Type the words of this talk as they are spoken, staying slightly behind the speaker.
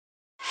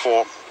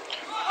for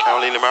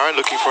MARIN,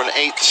 looking for an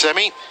 8th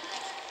semi.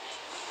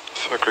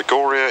 For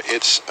Gregoria,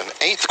 it's an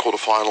 8th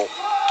quarterfinal,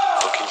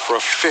 looking for a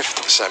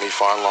 5th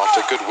semi-final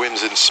after good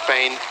wins in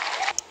Spain.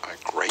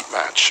 A great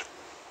match.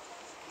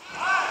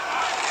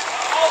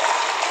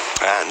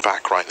 And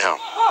back right now.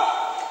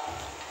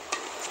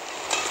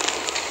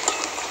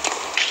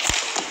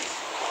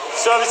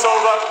 Service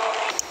over.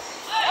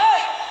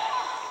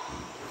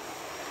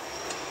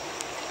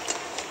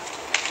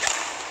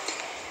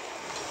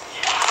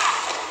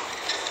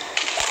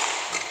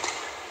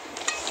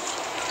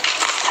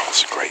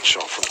 That's a great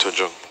shot from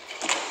TUNJUNG.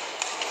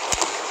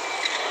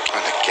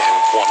 And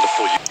again,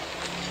 wonderful.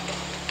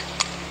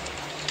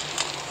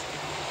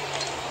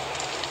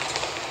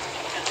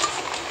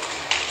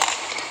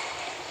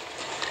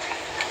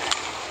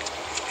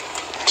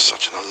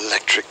 Such an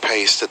electric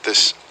pace that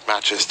this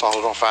match has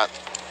started off at.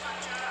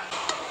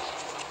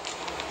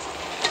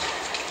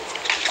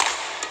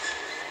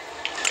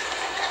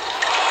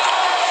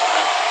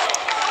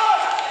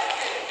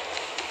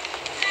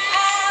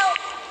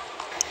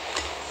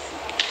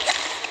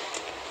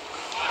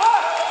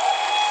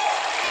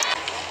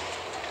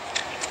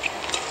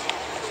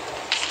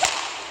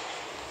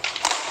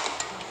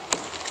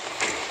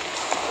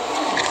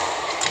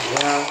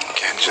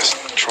 Again, just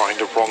trying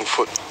the wrong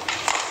foot.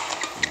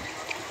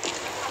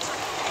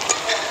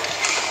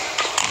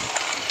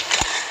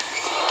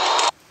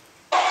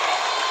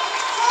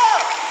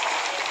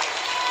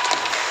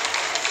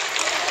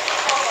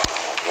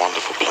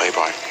 Wonderful play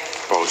by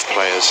both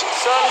players.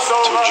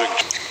 TUNJUNG.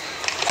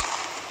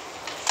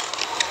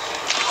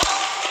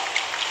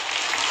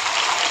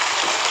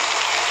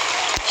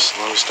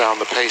 Slows down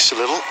the pace a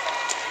little.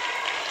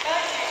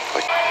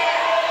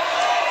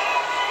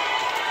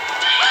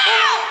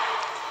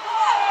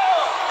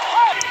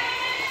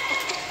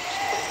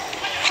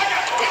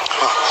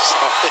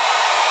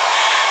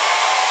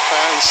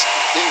 Fans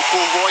in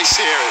full voice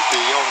here at the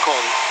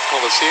Hongkong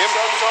Coliseum.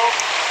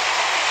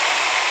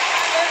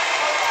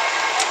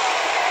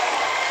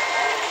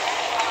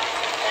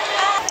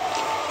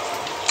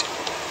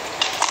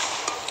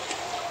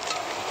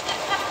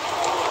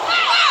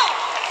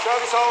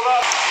 Service over.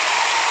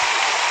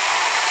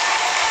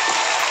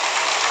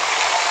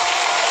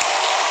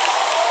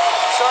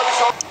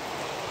 Service over.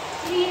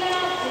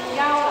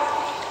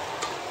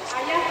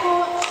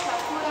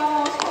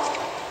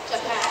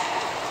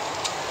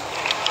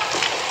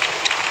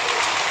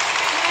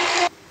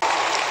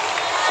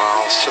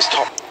 Well, it's just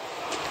top.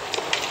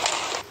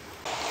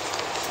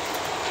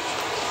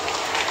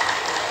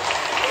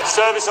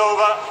 Service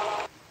over.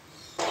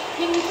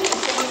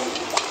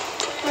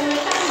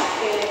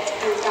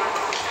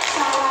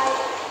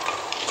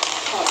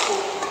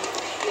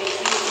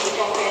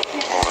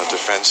 Well, the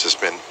defense has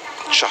been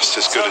just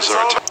as good as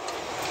their attack.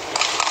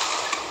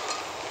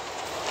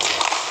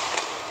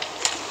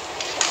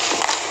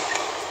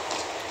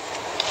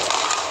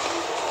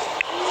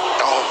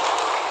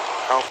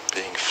 Oh,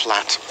 being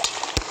flat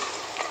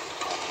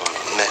on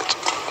the net.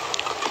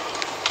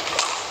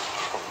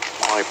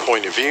 From my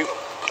point of view,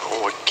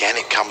 again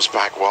it comes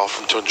back well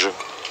from TUNJUNG.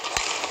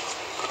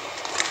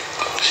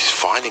 She's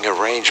finding a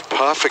range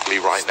perfectly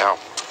right now.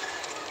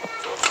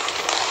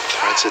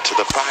 Turns it to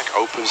the back,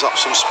 opens up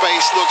some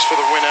space, looks for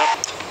the winner.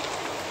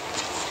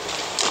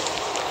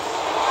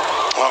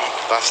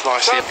 Oh, that's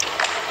nice.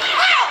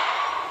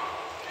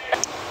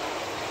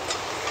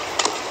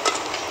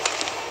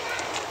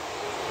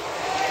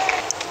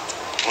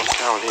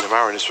 Well,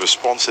 MARIN's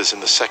responses in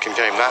the second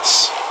game,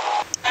 that's...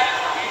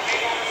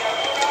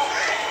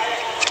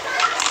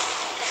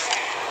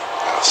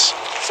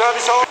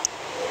 Service over.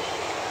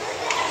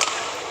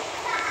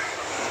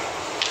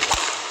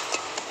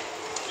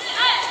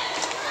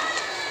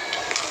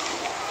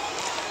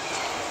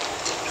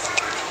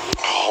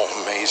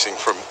 Oh, amazing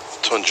from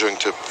TUNJUNG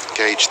to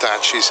gauge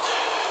that. She's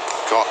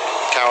got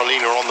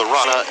Carolina on the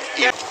runner.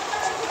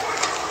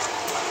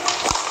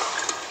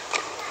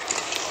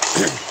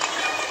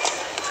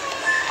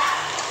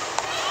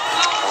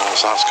 Oh,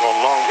 so that's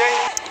gone long.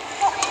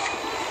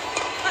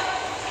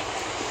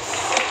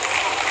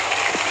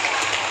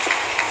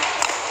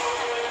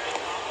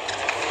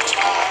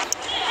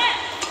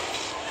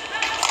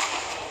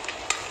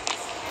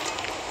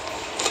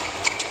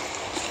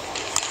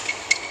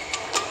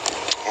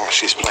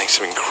 She's playing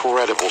some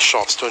incredible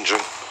shots,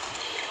 TUNJUNG.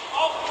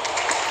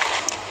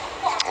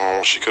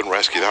 Oh, she couldn't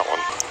rescue that one.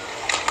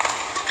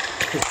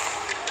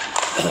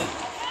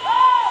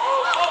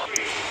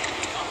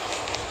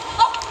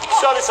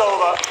 Service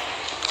over.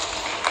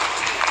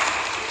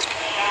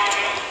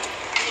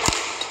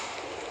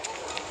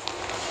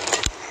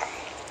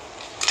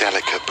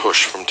 Delicate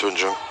push from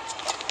TUNJUNG.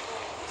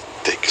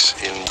 Digs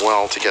in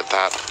well to get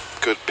that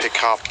good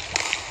pick up.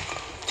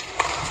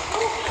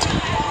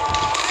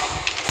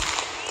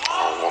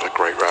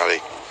 Great rally.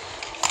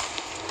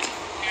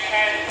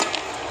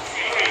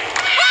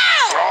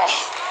 Oh.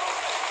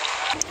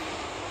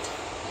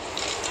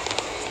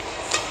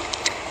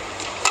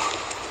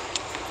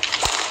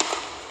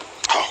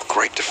 Oh,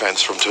 great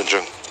defense from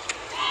TUNJUNG.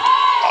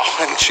 Oh,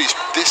 and she's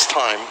this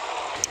time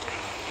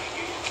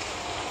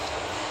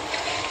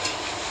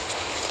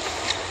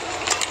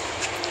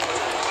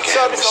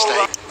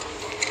mistake.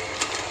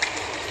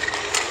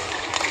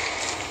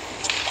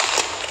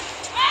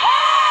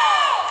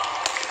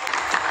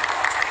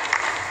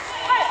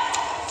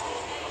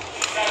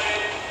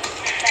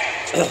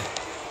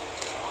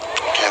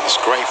 Again, this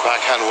great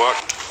backhand work.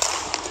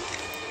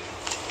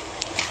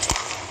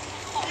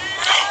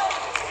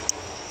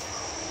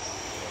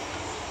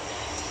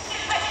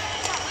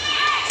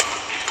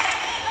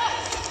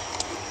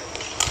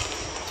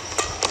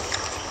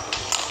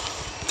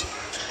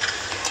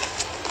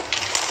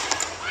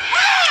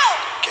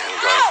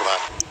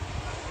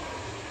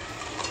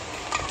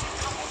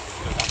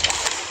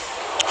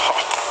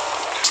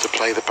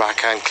 Play the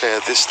backhand clear.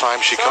 This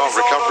time she can't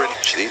recover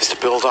it. She needs to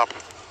build up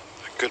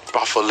a good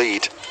buffer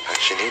lead, and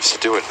she needs to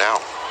do it now.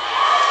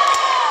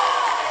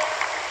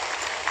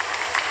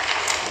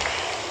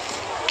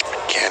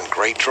 Again,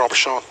 great drop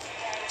shot.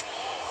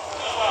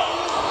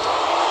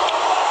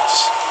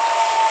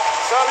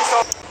 Service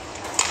over.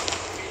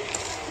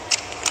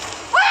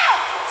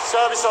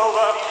 Service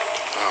over.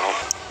 Oh.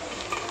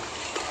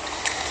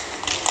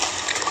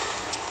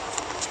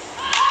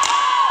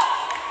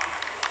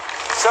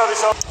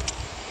 Service over.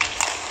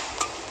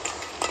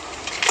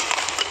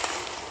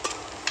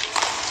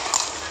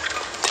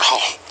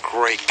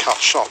 Great cut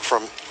shot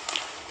from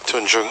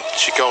TUNJUNG.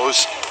 She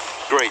goes.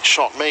 Great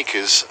shot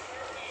makers.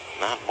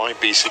 That might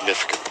be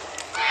significant.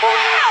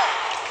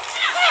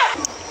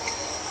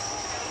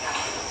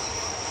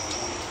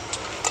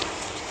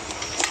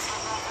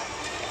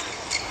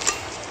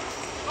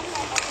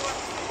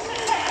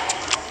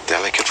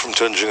 Delicate from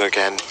TUNJUNG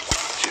again.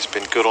 She's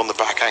been good on the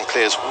backhand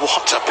clears.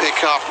 What a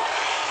pickup!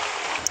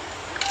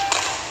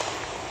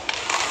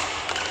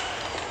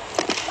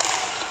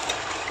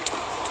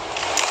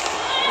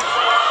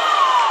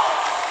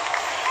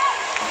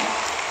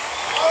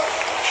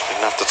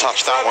 Have to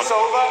touch that one.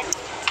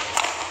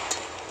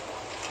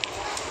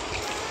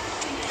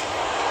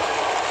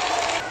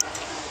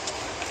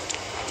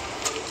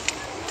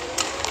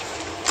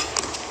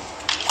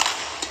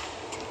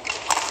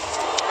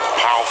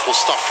 Powerful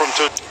stuff from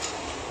TUNJUNG.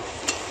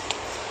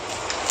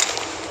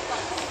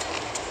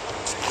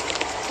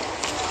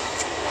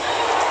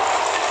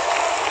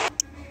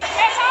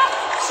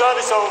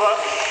 Service over.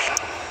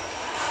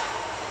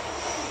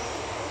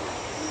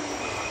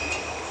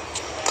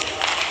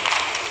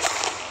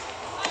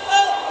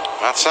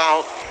 That's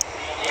out.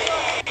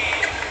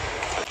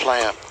 The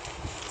player.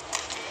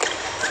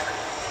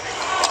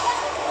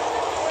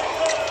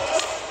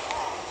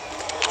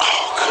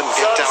 Oh, couldn't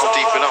get down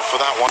deep enough for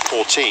that one.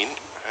 14.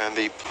 And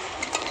the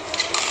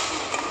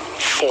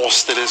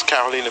force that is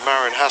Carolina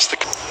Marin has to...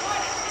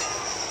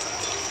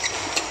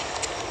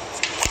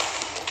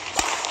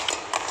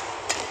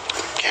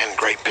 Again,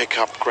 great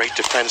pickup, great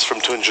defense from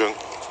TUNJUNG.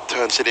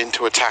 Turns it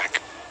into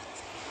attack.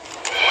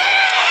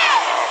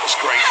 That was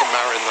great from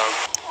Marin,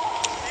 though.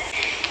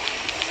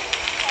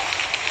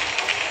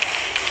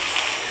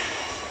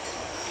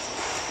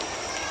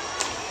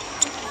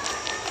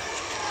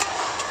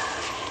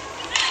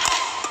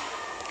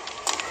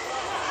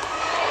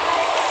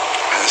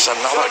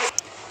 Another.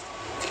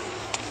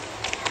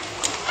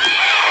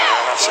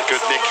 That's a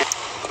good nick.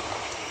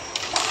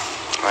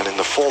 And in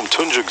the form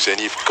TUNJUNG's in,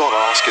 you've got to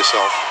ask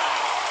yourself.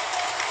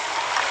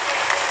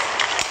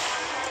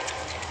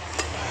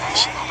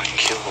 That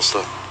kills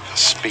the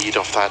speed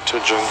off that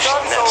TUNJUNG.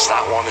 Nets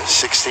that one at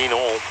 16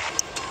 all.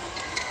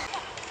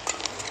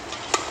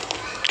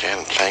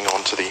 Again, playing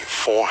onto the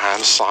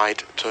forehand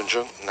side,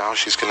 TUNJUNG. Now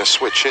she's going to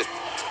switch it.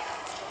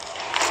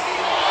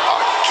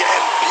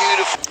 Again,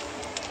 beautiful.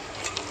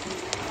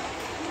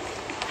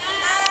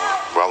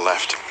 Well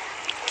left.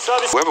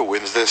 Whoever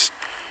wins this,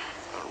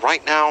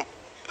 right now,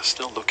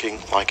 still looking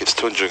like it's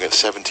TUNJUNG at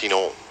 17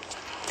 all.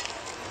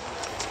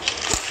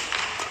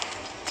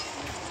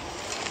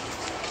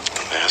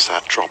 And there's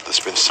that drop that's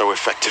been so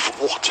effective.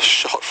 What a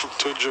shot from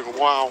TUNJUNG,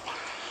 wow.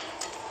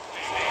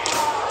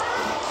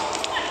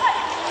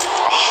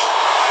 Oh,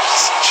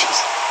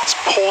 it's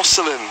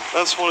porcelain,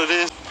 that's what it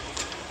is.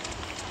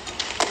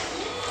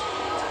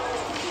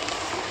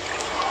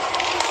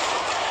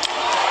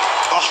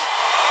 Oh,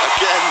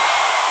 again.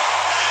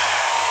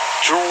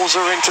 Draws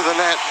her into the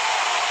net.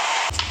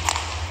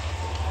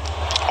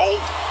 Oh,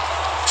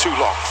 too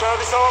long.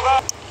 Service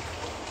over.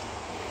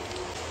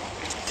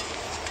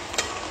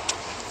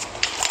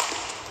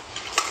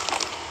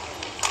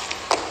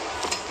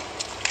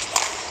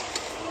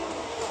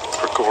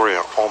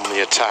 Gregoria on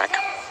the attack.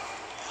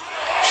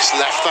 She's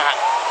left that.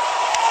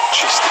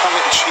 She's done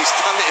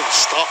it in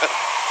style.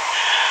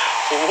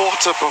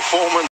 What a performance.